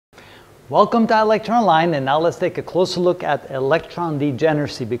Welcome to Electron Line, and now let's take a closer look at electron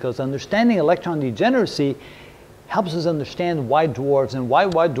degeneracy, because understanding electron degeneracy helps us understand white dwarfs and why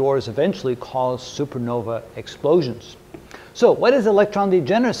white dwarfs eventually cause supernova explosions. So what is electron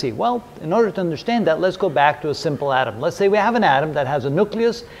degeneracy? Well, in order to understand that, let's go back to a simple atom. Let's say we have an atom that has a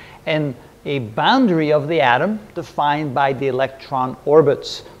nucleus and a boundary of the atom defined by the electron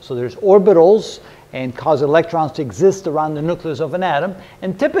orbits. So there's orbitals and cause electrons to exist around the nucleus of an atom.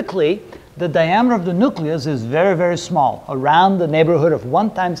 And typically, the diameter of the nucleus is very, very small, around the neighborhood of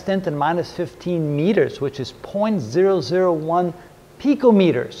 1 × 10⁻15 meters, which is 0.001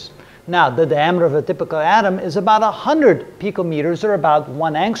 picometers. Now, the diameter of a typical atom is about 100 picometers, or about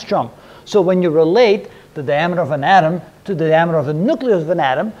 1 angstrom. So when you relate the diameter of an atom to the diameter of the nucleus of an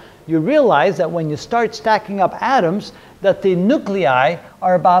atom, you realize that when you start stacking up atoms, that the nuclei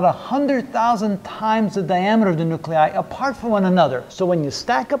are about 100,000 times the diameter of the nuclei apart from one another. So when you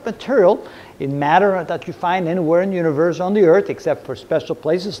stack up material in matter that you find anywhere in the universe on the Earth, except for special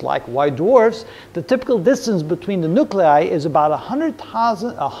places like white dwarfs, the typical distance between the nuclei is about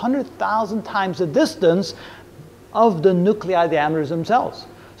 100,000 times the distance of the nuclei diameters themselves.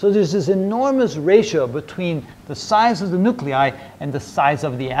 So there's this enormous ratio between the size of the nuclei and the size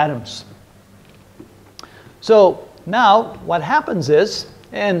of the atoms. So now what happens is,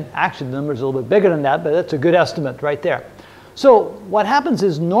 and actually the number is a little bit bigger than that, but that's a good estimate right there. So what happens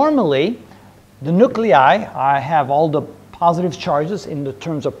is, normally the nuclei have all the positive charges in the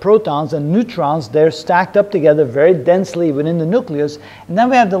terms of protons and neutrons. They're stacked up together very densely within the nucleus, and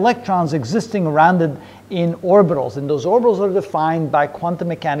then we have the electrons existing around it in orbitals, and those orbitals are defined by quantum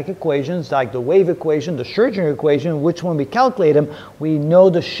mechanical equations like the wave equation, the Schrödinger equation, which when we calculate them, we know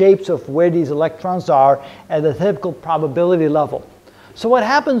the shapes of where these electrons are at a typical probability level. So what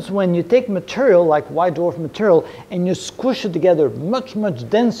happens when you take material like white dwarf material and you squish it together much, much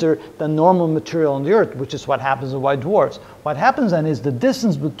denser than normal material on the Earth, which is what happens with white dwarfs. What happens then is the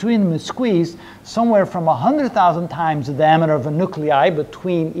distance between them is squeezed somewhere from 100,000 times the diameter of a nuclei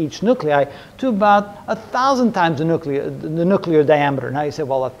between each nuclei to about 1,000 times the nuclear diameter. Now you say,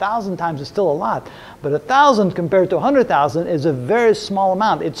 well, 1,000 times is still a lot, but 1,000 compared to 100,000 is a very small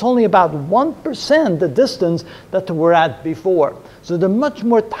amount. It's only about 1% the distance that we were at before. So they're much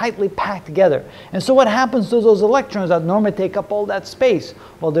more tightly packed together. And so what happens to those electrons that normally take up all that space?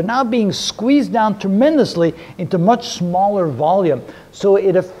 Well, they're now being squeezed down tremendously into much smaller volume. So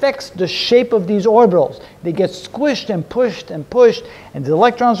it affects the shape of these orbitals. They get squished and pushed, and the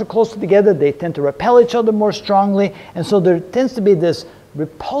electrons are closer together. They tend to repel each other more strongly. And so there tends to be this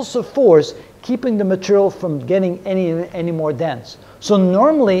repulsive force keeping the material from getting any more dense. So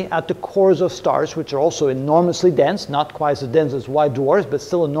normally at the cores of stars, which are also enormously dense, not quite as dense as white dwarfs, but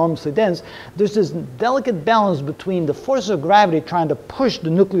still enormously dense, there's this delicate balance between the force of gravity trying to push the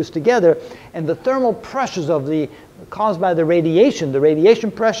nucleus together and the thermal pressures caused by the radiation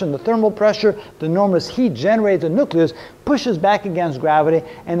pressure and the thermal pressure, the enormous heat generated in the nucleus pushes back against gravity,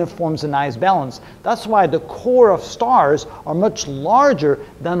 and it forms a nice balance. That's why the core of stars are much larger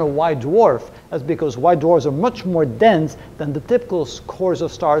than a white dwarf. That's because white dwarfs are much more dense than the typical cores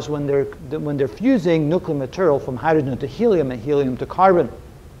of stars when they're fusing nuclear material from hydrogen to helium and helium to carbon.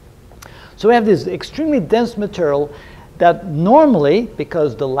 So we have this extremely dense material that normally,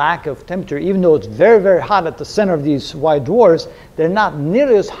 because the lack of temperature, even though it's very, very hot at the center of these white dwarfs, they're not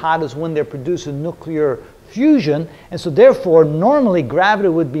nearly as hot as when they're producing nuclear fusion, and so therefore normally gravity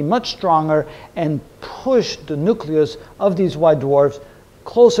would be much stronger and push the nucleus of these white dwarfs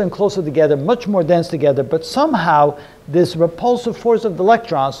closer and closer together, much more dense together. But somehow this repulsive force of the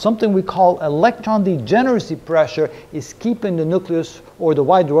electrons, something we call electron degeneracy pressure, is keeping the nucleus or the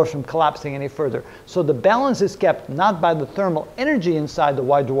white dwarfs from collapsing any further. So the balance is kept not by the thermal energy inside the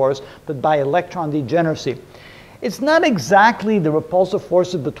white dwarfs, but by electron degeneracy. It's not exactly the repulsive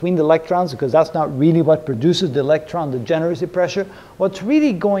forces between the electrons, because that's not really what produces the electron degeneracy pressure. What's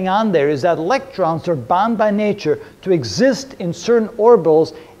really going on there is that electrons are bound by nature to exist in certain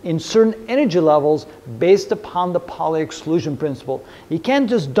orbitals in certain energy levels based upon the Pauli exclusion principle. You can't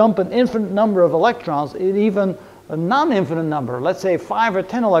just dump an infinite number of electrons, even a non-infinite number, let's say 5 or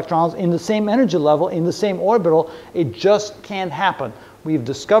 10 electrons in the same energy level, in the same orbital. It just can't happen. We've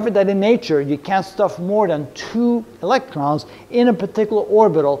discovered that in nature, you can't stuff more than 2 electrons in a particular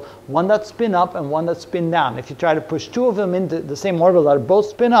orbital, one that's spin up and one that's spin down. If you try to push 2 of them into the same orbital that are both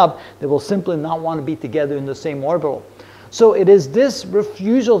spin up, they will simply not want to be together in the same orbital. So it is this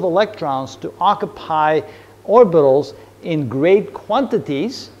refusal of electrons to occupy orbitals in great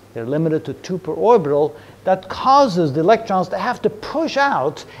quantities, they're limited to 2 per orbital, that causes the electrons to have to push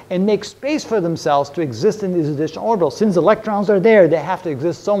out and make space for themselves to exist in these additional orbitals. Since electrons are there, they have to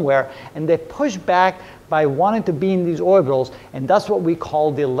exist somewhere, and they push back by wanting to be in these orbitals, and that's what we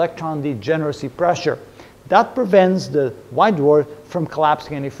call the electron degeneracy pressure. That prevents the white dwarf from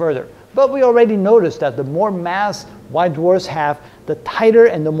collapsing any further. But we already noticed that the more mass white dwarfs have, the tighter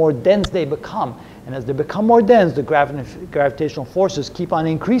and the more dense they become. And as they become more dense, the gravitational forces keep on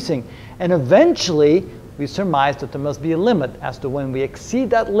increasing. And eventually, we surmise that there must be a limit as to when we exceed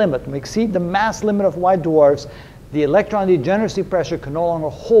that limit, when we exceed the mass limit of white dwarfs, the electron degeneracy pressure can no longer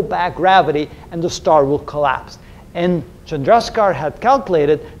hold back gravity and the star will collapse. And Chandrasekhar had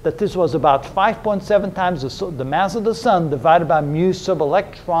calculated that this was about 5.7 times the mass of the Sun divided by mu sub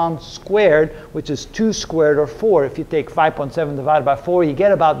electron squared, which is 2 squared or 4. If you take 5.7 divided by 4, you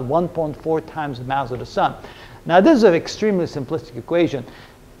get about 1.4 times the mass of the Sun. Now this is an extremely simplistic equation.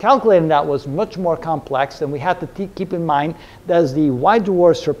 Calculating that was much more complex, and we had to keep in mind that as the white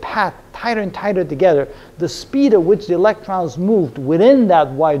dwarfs are packed tighter and tighter together, the speed at which the electrons moved within that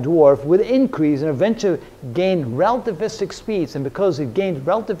white dwarf would increase and eventually gain relativistic speeds. And because it gained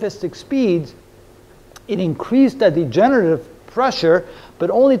relativistic speeds, it increased the degenerative pressure, but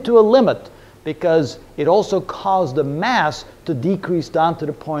only to a limit, because it also caused the mass to decrease down to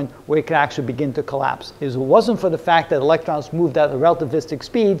the point where it could actually begin to collapse. If it wasn't for the fact that electrons moved at relativistic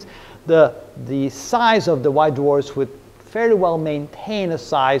speeds, the size of the white dwarfs would fairly well maintain a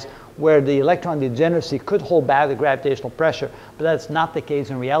size where the electron degeneracy could hold back the gravitational pressure, but that's not the case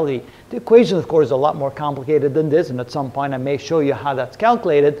in reality. The equation, of course, is a lot more complicated than this, and at some point I may show you how that's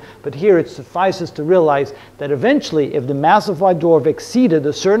calculated, but here it suffices to realize that eventually, if the mass of white dwarf exceeded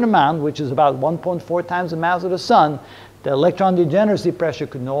a certain amount, which is about 1.4 times the mass of the Sun, the electron degeneracy pressure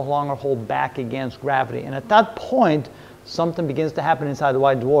could no longer hold back against gravity. And at that point, something begins to happen inside the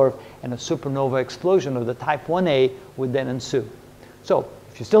white dwarf, and a supernova explosion of the type 1a would then ensue. So,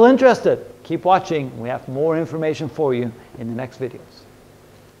 if you're still interested, keep watching. We have more information for you in the next videos.